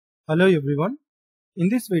Hello everyone. In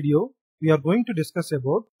this video, we are going to discuss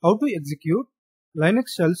about how to execute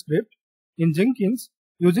Linux shell script in Jenkins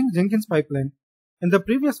using Jenkins pipeline. In the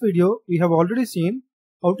previous video, we have already seen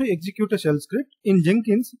how to execute a shell script in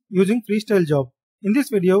Jenkins using freestyle job. In this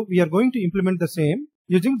video, we are going to implement the same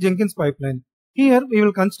using Jenkins pipeline. Here, we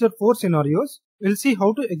will consider 4 scenarios. We'll see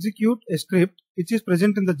how to execute a script which is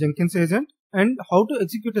present in the Jenkins agent and how to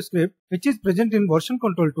execute a script which is present in version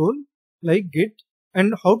control tool like Git,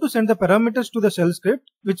 and how to send the parameters to the shell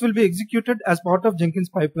script which will be executed as part of Jenkins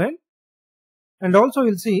pipeline. And also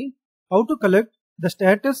we'll see how to collect the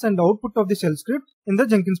status and output of the shell script in the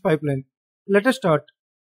Jenkins pipeline. Let us start.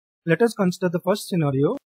 Let us consider the first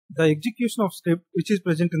scenario, the execution of script which is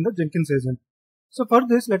present in the Jenkins agent. So for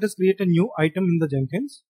this, let us create a new item in the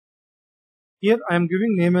Jenkins. Here I am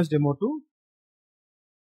giving name as demo2.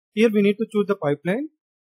 Here we need to choose the pipeline.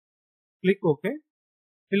 Click OK.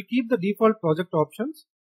 We'll keep the default project options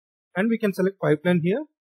and we can select pipeline here.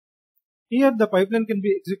 Here the pipeline can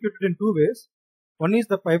be executed in 2 ways. One is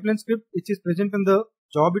the pipeline script which is present in the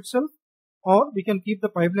job itself, or we can keep the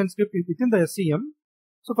pipeline script within the SCM.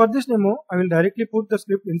 So for this demo, I will directly put the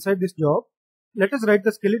script inside this job. Let us write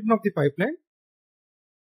the skeleton of the pipeline.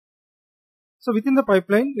 So within the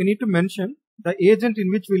pipeline, we need to mention the agent in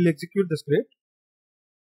which we will execute the script.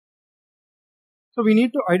 So we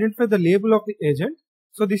need to identify the label of the agent.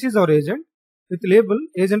 So this is our agent with label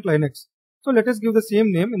agent Linux. So let us give the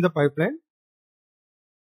same name in the pipeline.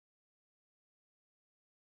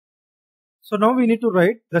 So now we need to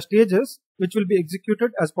write the stages which will be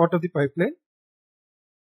executed as part of the pipeline.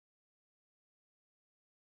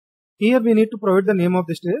 Here we need to provide the name of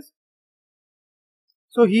the stage.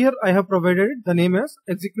 So here I have provided the name as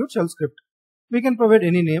execute shell script. We can provide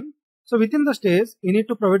any name. So within the stage we need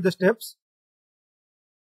to provide the steps.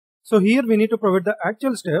 So here we need to provide the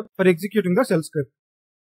actual step for executing the shell script.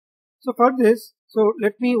 So for this,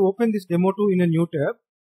 let me open this demo2 in a new tab.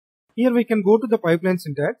 Here we can go to the pipeline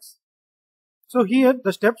syntax. So here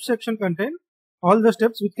the steps section contains all the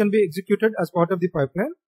steps which can be executed as part of the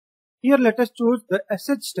pipeline. Here let us choose the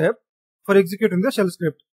sh step for executing the shell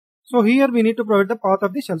script. So here we need to provide the path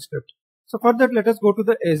of the shell script. So for that, let us go to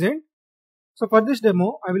the agent. So for this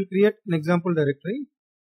demo, I will create an example directory.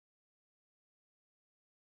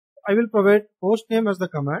 I will provide host name as the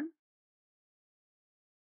command.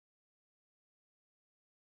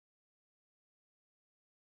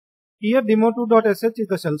 Here demo2.sh is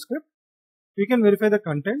the shell script. We can verify the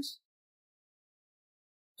contents.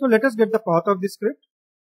 So let us get the path of the script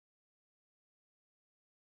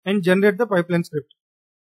and generate the pipeline script.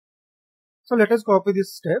 So let us copy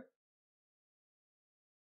this step.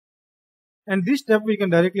 And this step we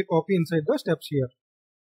can directly copy inside the steps here.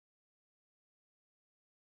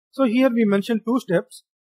 So here we mentioned 2 steps.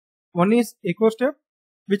 One is echo step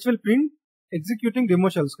which will print executing demo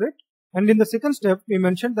shell script, and in the second step we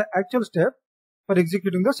mentioned the actual step for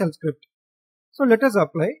executing the shell script. So let us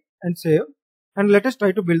apply and save, and let us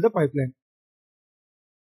try to build the pipeline.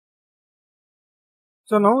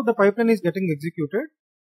 So now the pipeline is getting executed.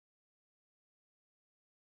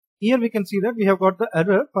 Here we can see that we have got the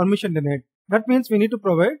error permission denied. That means we need to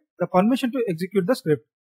provide the permission to execute the script.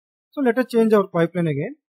 So let us change our pipeline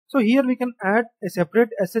again. So here we can add a separate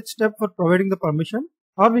sh step for providing the permission,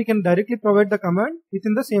 or we can directly provide the command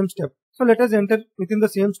within the same step. So let us enter within the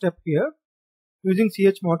same step here using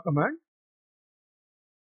chmod command.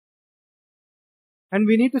 And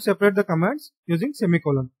we need to separate the commands using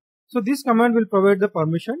semicolon. So this command will provide the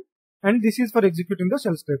permission, and this is for executing the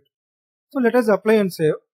shell script. So let us apply and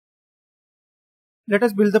save. Let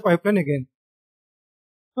us build the pipeline again.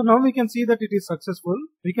 So now we can see that it is successful.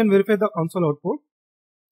 We can verify the console output.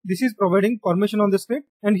 This is providing permission on the script,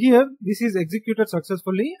 and here this is executed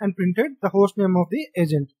successfully and printed the host name of the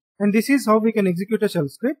agent. And this is how we can execute a shell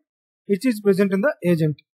script which is present in the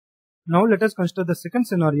agent. Now let us consider the second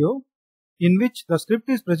scenario in which the script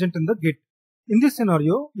is present in the Git. In this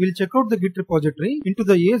scenario, we will check out the Git repository into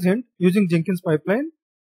the agent using Jenkins pipeline.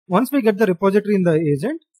 Once we get the repository in the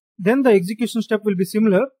agent, then the execution step will be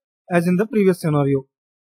similar as in the previous scenario.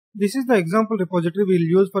 This is the example repository we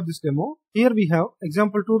will use for this demo. Here we have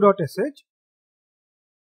example2.sh.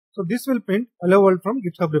 So this will print hello world from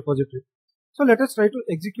GitHub repository. So let us try to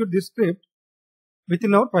execute this script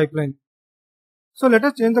within our pipeline. So let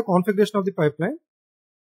us change the configuration of the pipeline.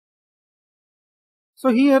 So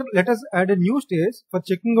here let us add a new stage for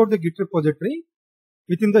checking out the Git repository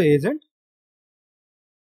within the agent.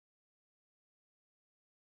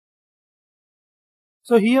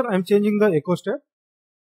 So here I am changing the echo step.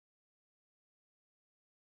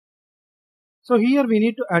 So here we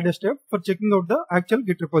need to add a step for checking out the actual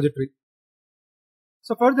Git repository.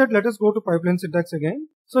 So for that, let us go to pipeline syntax again.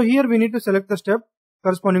 So here we need to select the step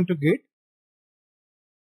corresponding to Git.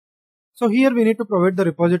 So here we need to provide the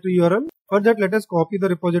repository URL. For that, let us copy the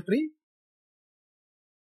repository.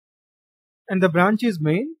 And the branch is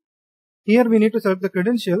main. Here we need to select the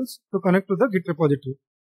credentials to connect to the Git repository.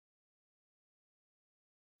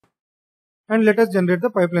 And let us generate the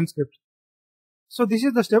pipeline script. So this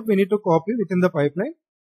is the step we need to copy within the pipeline.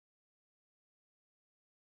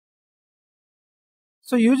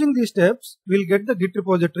 So using these steps, we'll get the Git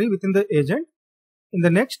repository within the agent. In the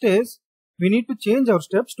next stage, we need to change our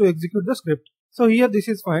steps to execute the script. So here this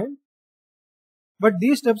is fine. But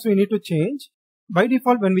these steps we need to change. By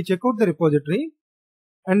default, when we check out the repository,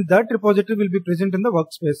 and that repository will be present in the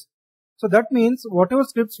workspace. So that means whatever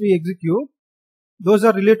scripts we execute, those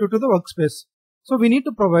are related to the workspace. So we need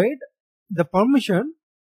to provide the permission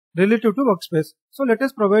related to workspace. So let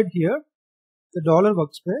us provide here the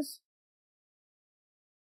 $workspace.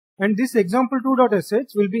 And this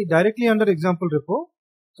example2.sh will be directly under example repo.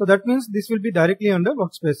 So that means this will be directly under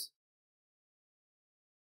workspace.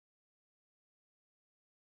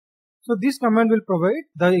 So this command will provide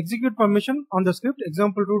the execute permission on the script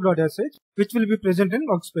example2.sh, which will be present in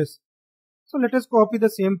workspace. So let us copy the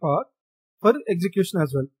same path for execution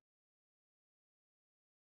as well.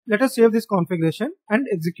 Let us save this configuration and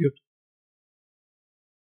execute.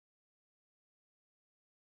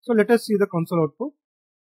 So let us see the console output.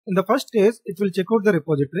 In the first stage, it will check out the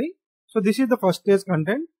repository. So this is the first stage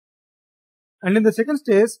content. And in the second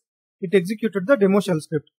stage, it executed the demo shell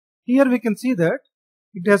script. Here we can see that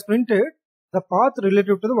it has printed the path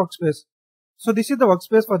related to the workspace. So this is the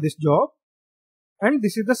workspace for this job. And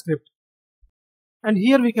this is the script. And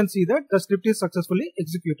here we can see that the script is successfully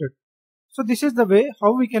executed. So this is the way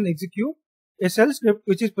how we can execute a shell script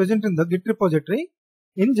which is present in the Git repository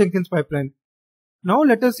in Jenkins pipeline. Now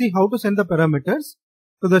let us see how to send the parameters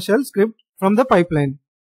to the shell script from the pipeline.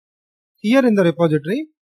 Here in the repository,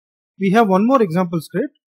 we have one more example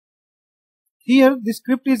script. Here this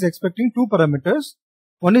script is expecting two parameters.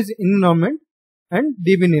 One is environment and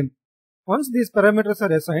DB name. Once these parameters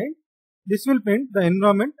are assigned, this will print the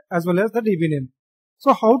environment as well as the DB name.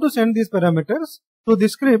 So how to send these parameters to the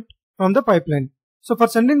script from the pipeline? So for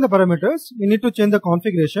sending the parameters, we need to change the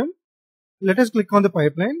configuration. Let us click on the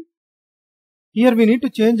pipeline. Here we need to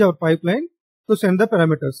change our pipeline to send the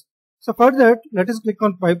parameters. So for that, let us click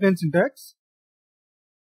on pipeline syntax.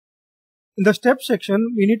 In the steps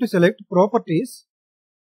section, we need to select properties.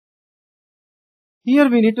 Here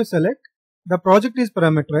we need to select the project is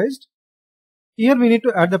parameterized. Here we need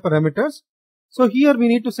to add the parameters. So here we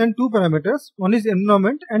need to send two parameters. One is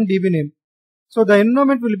environment and DB name. So the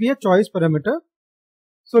environment will be a choice parameter.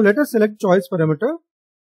 So let us select choice parameter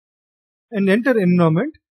and enter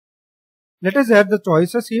environment. Let us add the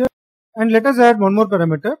choices here and let us add one more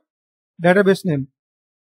parameter, database name.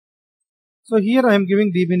 So here I am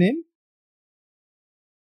giving DB name.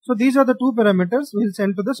 So these are the two parameters we will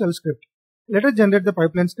send to the shell script. Let us generate the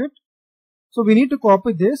pipeline script. So we need to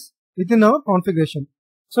copy this within our configuration.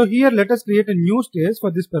 So here let us create a new stage for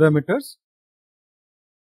these parameters.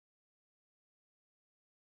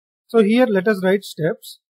 So here let us write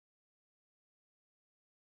steps.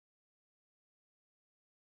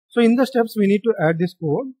 So in the steps we need to add this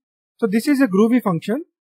code. So this is a Groovy function.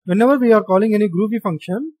 Whenever we are calling any Groovy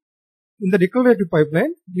function in the declarative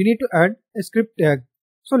pipeline, we need to add a script tag.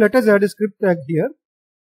 So let us add a script tag here.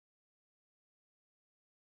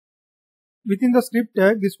 Within the script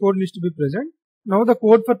tag, this code needs to be present. Now the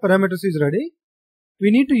code for parameters is ready. We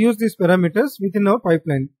need to use these parameters within our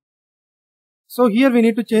pipeline. So here we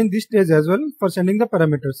need to change this stage as well for sending the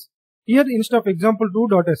parameters. Here instead of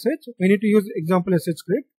example2.sh, we need to use example.sh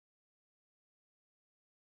script.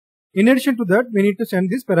 In addition to that, we need to send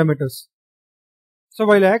these parameters. So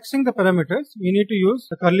while accessing the parameters, we need to use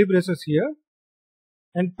the curly braces here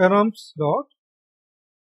and params dot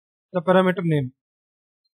the parameter name.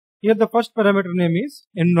 Here the first parameter name is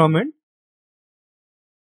environment.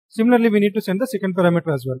 Similarly, we need to send the second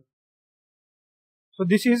parameter as well. So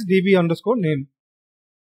this is db underscore name.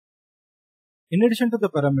 In addition to the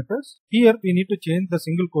parameters, here we need to change the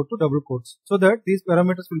single quote to double quotes so that these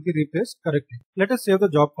parameters will be replaced correctly. Let us save the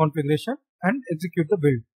job configuration and execute the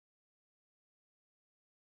build.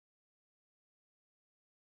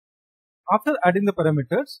 After adding the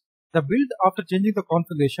parameters, the build after changing the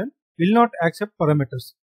configuration will not accept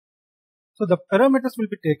parameters. So the parameters will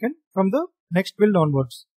be taken from the next build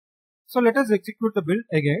onwards. So let us execute the build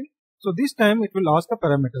again. So this time it will ask the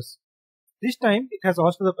parameters. This time it has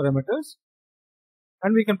asked the parameters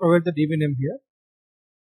and we can provide the DB name here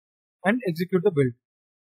and execute the build.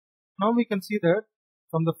 Now we can see that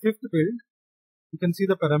from the fifth build, you can see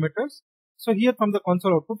the parameters. So here from the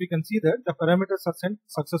console output, we can see that the parameters are sent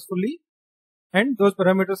successfully and those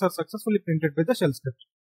parameters are successfully printed by the shell script.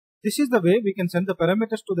 This is the way we can send the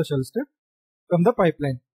parameters to the shell script from the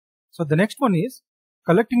pipeline. So the next one is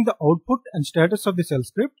collecting the output and status of the shell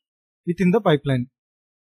script within the pipeline.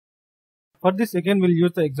 For this again we'll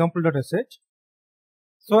use the example.sh.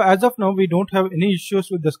 So as of now we don't have any issues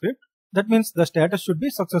with the script. That means the status should be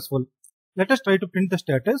successful. Let us try to print the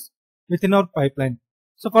status within our pipeline.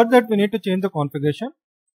 So for that we need to change the configuration.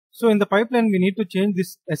 So in the pipeline we need to change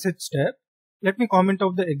this sh step. Let me comment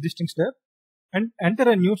out the existing step and enter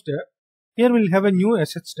a new step. Here we'll have a new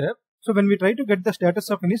sh step. So when we try to get the status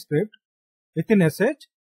of any script within sh,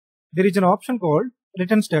 there is an option called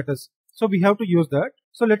return status. So we have to use that.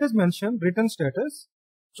 So let us mention return status.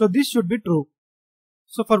 So this should be true.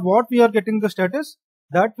 So for what we are getting the status,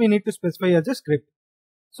 that we need to specify as a script.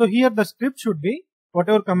 So here the script should be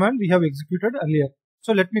whatever command we have executed earlier.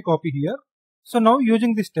 So let me copy here. So now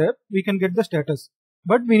using this step we can get the status,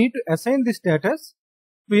 but we need to assign this status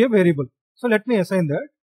to a variable. So let me assign that.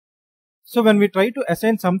 So when we try to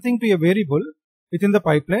assign something to a variable within the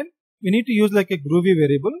pipeline, we need to use like a groovy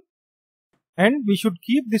variable, and we should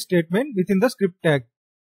keep this statement within the script tag.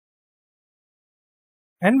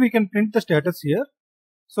 And we can print the status here.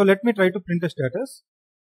 So let me try to print the status.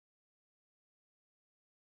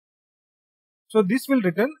 So this will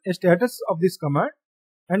return a status of this command,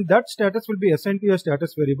 and that status will be assigned to a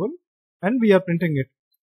status variable, and we are printing it.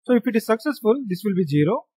 So if it is successful, this will be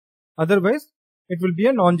 0. Otherwise, it will be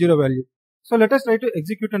a non-zero value. So let us try to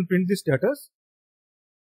execute and print this status.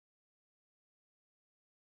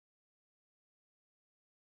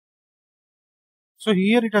 So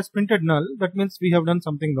here it has printed null. That means we have done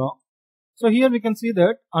something wrong. So here we can see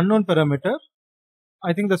that unknown parameter.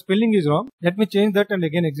 I think the spelling is wrong. Let me change that and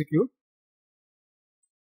again execute.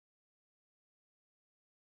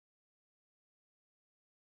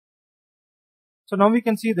 So now we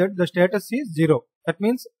can see that the status is 0. That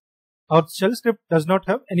means our shell script does not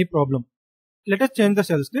have any problem. Let us change the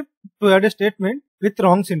shell script to add a statement with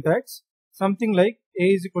wrong syntax, something like a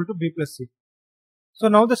is equal to b plus c. So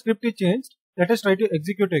now the script is changed. Let us try to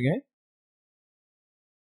execute again.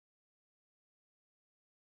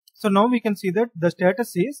 So now we can see that the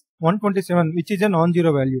status is 127, which is a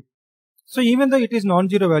non-zero value. So even though it is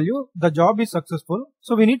non-zero value, the job is successful.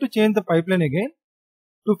 So we need to change the pipeline again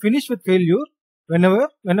to finish with failure whenever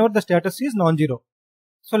the status is non-zero.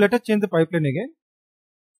 So let us change the pipeline again.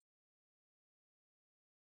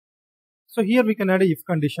 So here we can add a if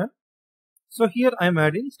condition. So here I am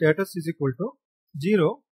adding status is equal to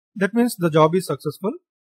 0. That means the job is successful.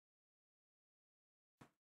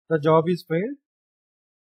 The job is failed.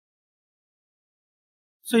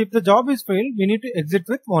 So if the job is failed, we need to exit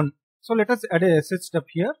with 1. So let us add a sh step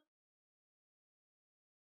here.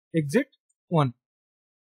 Exit 1.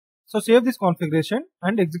 So save this configuration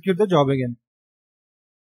and execute the job again.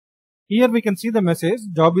 Here we can see the message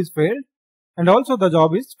job is failed and also the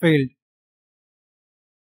job is failed.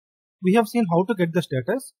 We have seen how to get the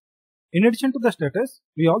status. In addition to the status,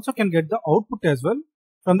 we also can get the output as well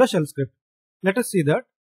from the shell script. Let us see that.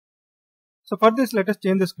 So for this, let us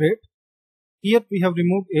change the script. Here we have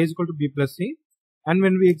removed a is equal to b plus c, and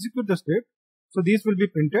when we execute the script, so these will be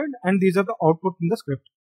printed and these are the output in the script.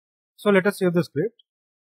 So let us save the script.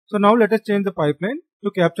 So now let us change the pipeline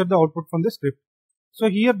to capture the output from the script. So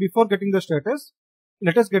here before getting the status,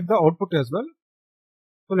 let us get the output as well.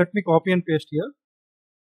 So let me copy and paste here.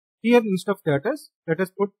 Here instead of status, let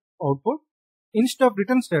us put output. Instead of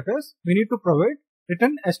return status, we need to provide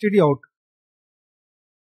return std out.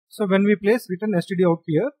 So when we place return std out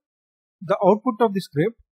here, the output of the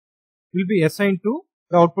script will be assigned to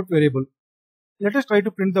the output variable. Let us try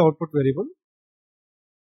to print the output variable.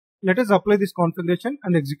 Let us apply this configuration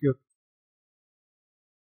and execute.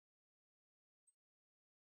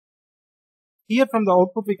 Here from the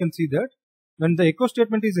output we can see that when the echo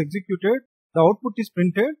statement is executed, the output is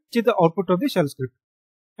printed, which is the output of the shell script.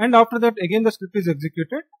 And after that again the script is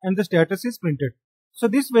executed and the status is printed. So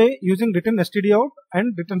this way, using return std out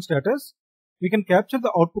and return status, we can capture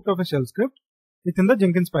the output of a shell script within the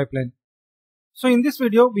Jenkins pipeline. So in this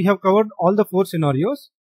video we have covered all the 4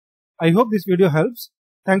 scenarios. I hope this video helps.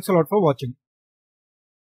 Thanks a lot for watching.